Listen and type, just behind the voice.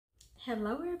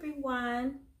Hello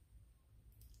everyone.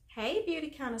 Hey Beauty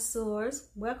Connoisseurs,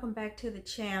 welcome back to the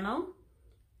channel.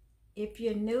 If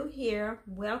you're new here,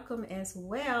 welcome as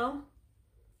well.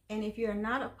 And if you're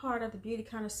not a part of the Beauty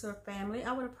Connoisseur family,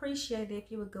 I would appreciate it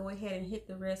if you would go ahead and hit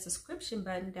the red subscription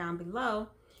button down below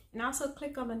and also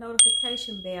click on the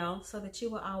notification bell so that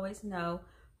you will always know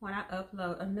when I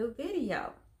upload a new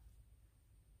video.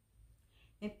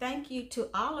 And thank you to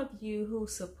all of you who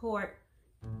support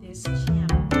this channel.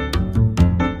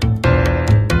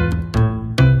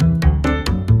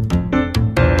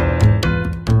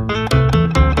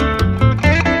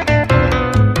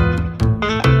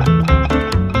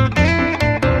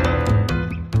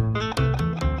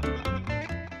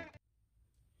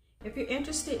 If you're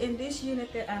interested in this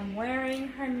unit that I'm wearing,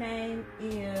 her name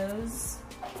is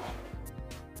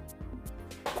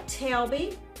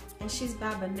Telby, and she's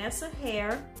by Vanessa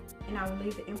Hair, and I will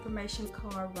leave the information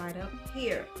card right up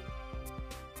here.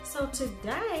 So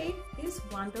today is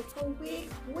Wonderful Wig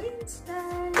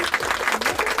Wednesday. Yay!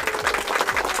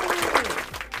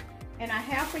 And I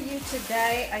have for you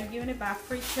today a unit by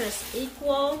Freetress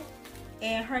Equal,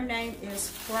 and her name is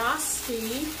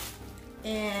Frosty,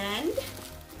 and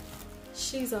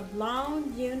she's a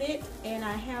blonde unit, and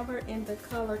I have her in the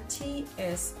color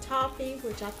TS Toffee,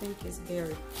 which I think is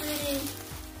very pretty.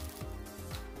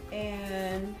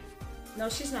 And no,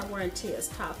 she's not wearing TS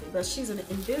Toffee, but she's an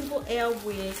invisible L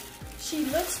wig. She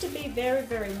looks to be very,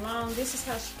 very long. This is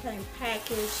how she came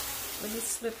packaged. Let me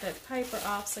slip that paper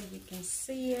off so you can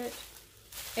see it.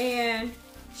 And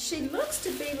she looks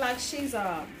to be like she's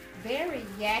a very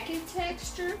yucky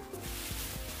texture.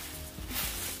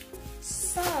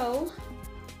 So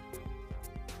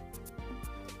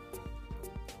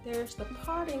there's the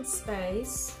parting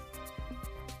space.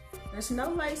 There's no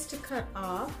lace to cut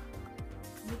off.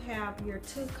 You have your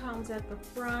two combs at the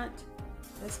front.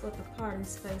 That's what the parting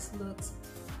space looks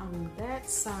on that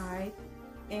side.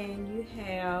 And you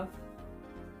have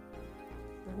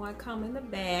the one comb in the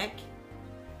back.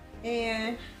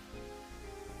 And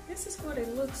this is what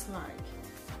it looks like.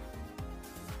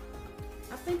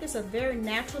 I think it's a very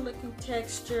natural looking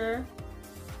texture,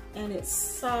 and it's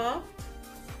soft,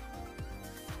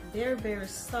 very, very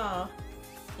soft,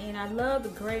 and I love the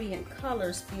gradient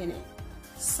colors in it.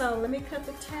 So let me cut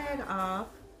the tag off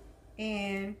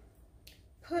and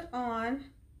put on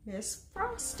Miss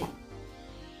Frosty.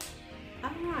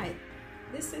 All right,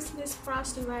 this is Miss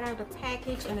Frosty right out of the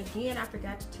package, and again, I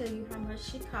forgot to tell you how much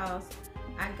she costs.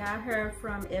 I got her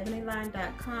from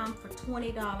ebonyline.com for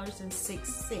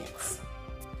 $20.06.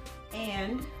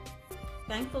 And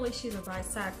thankfully she's a right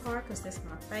side part because that's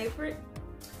my favorite.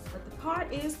 But the part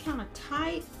is kind of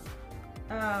tight.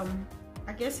 I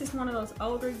guess it's one of those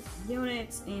older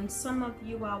units, and some of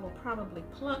you all will probably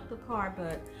pluck the part,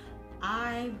 but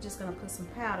I'm just gonna put some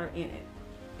powder in it.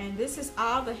 And this is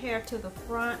all the hair to the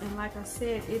front, and like I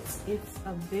said, it's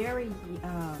a very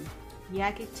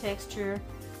yucky texture,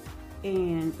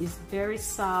 and it's very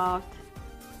soft,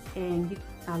 and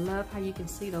I love how you can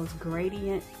see those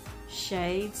gradient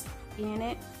shades in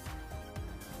it.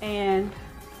 And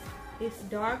it's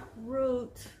dark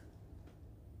root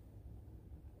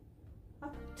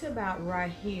up to about right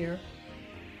here,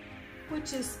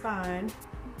 which is fine.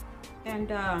 And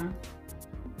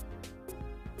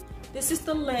this is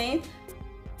the length.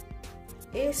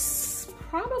 It's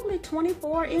probably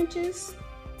 24 inches,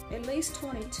 at least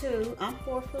 22. I'm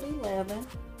 4'11".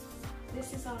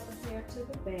 This is all the hair to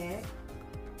the back,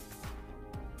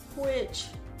 which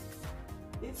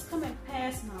it's coming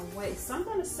past my waist. So I'm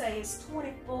gonna say it's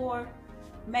 24,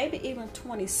 maybe even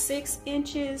 26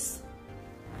 inches.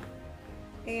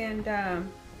 And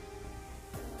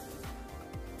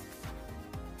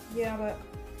yeah, but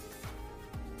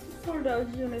it's one of those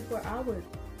units where I would,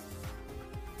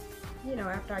 you know,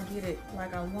 after I get it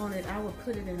like I want it, I would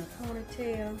put it in a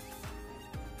ponytail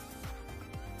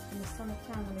in the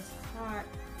summertime when it's hot,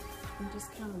 and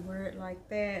just kind of wear it like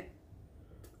that.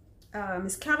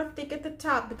 It's kind of thick at the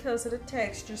top because of the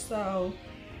texture, so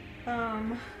let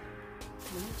me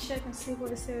check and see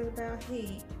what it says about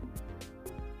heat.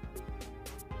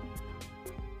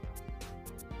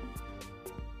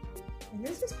 And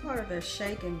this is part of their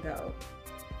shake and go.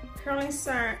 Curling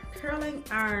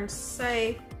iron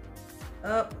safe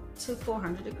up to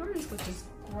 400 degrees, which is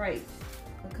great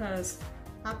because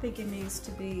I think it needs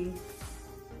to be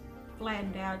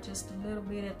flattened out just a little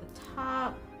bit at the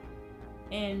top.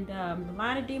 And the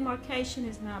line of demarcation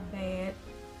is not bad.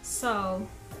 So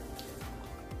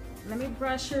let me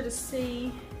brush her to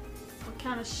see what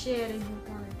kind of shedding you're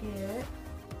gonna get.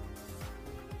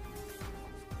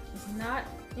 There's not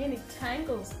any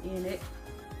tangles in it.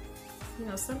 It's You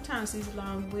know, sometimes these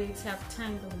long wigs have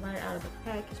tangled right out of the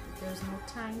package, but there's no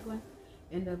tangling,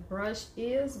 and the brush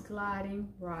is gliding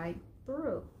right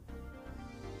through.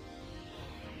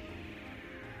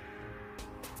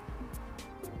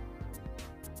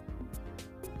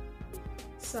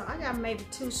 So I got maybe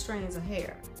 2 strands of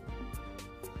hair.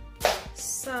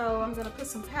 So I'm gonna put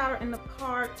some powder in the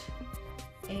part,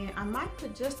 and I might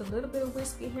put just a little bit of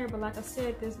wispy hair, but like I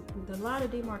said, the line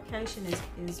of demarcation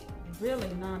is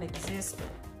really non-existent.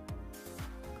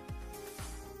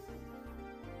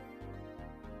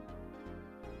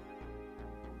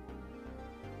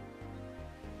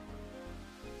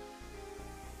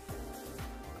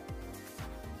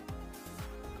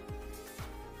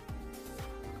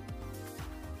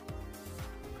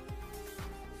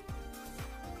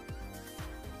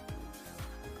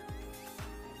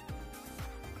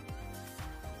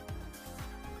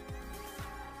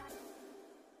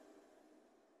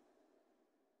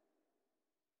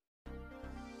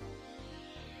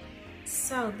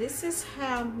 So this is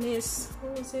how Miss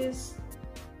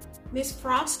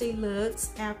Frosty looks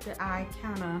after I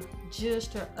kind of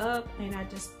zhuzhed her up, and I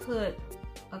just put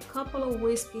a couple of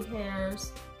wispy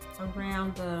hairs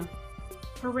around the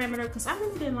perimeter because I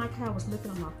really didn't like how it was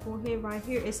looking on my forehead right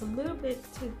here. It's a little bit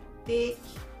too thick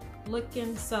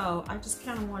looking, so I just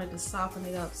kind of wanted to soften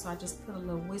it up, so I just put a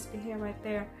little wispy hair right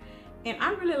there. And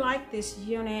I really like this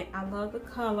unit. I love the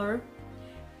color.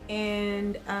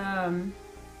 And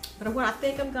but what I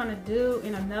think I'm gonna do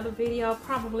in another video,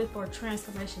 probably for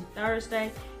Transformation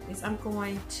Thursday, is I'm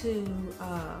going to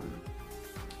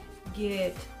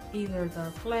get either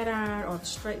the flat iron or the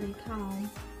straightening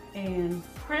comb and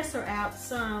press her out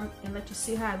some and let you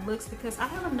see how it looks, because I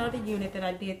have another unit that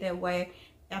I did that way.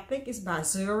 I think it's by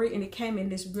Zuri, and it came in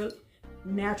this really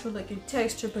natural looking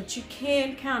texture, but you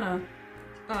can kind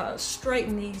of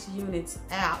straighten these units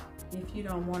out if you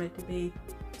don't want it to be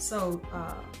so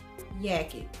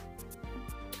yucky.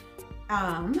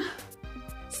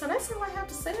 So that's all I have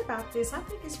to say about this. I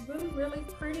think it's really, really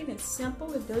pretty, and it's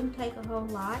simple. It doesn't take a whole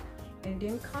lot, and it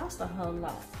didn't cost a whole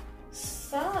lot.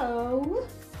 So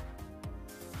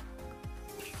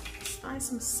let's find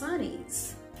some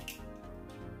sunnies.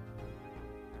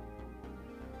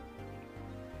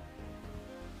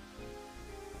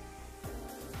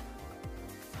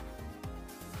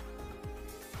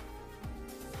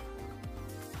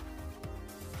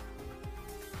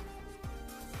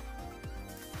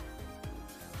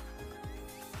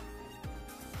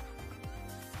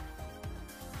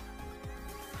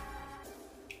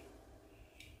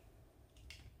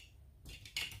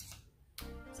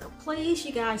 Please,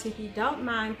 you guys, if you don't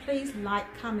mind, please like,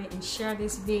 comment, and share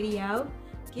this video.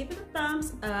 Give it a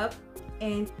thumbs up,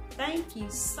 and thank you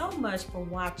so much for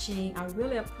watching. I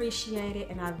really appreciate it,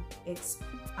 and I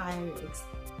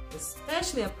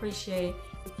especially appreciate it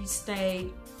if you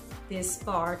stayed this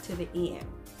far to the end.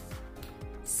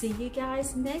 See you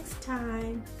guys next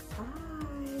time. Bye.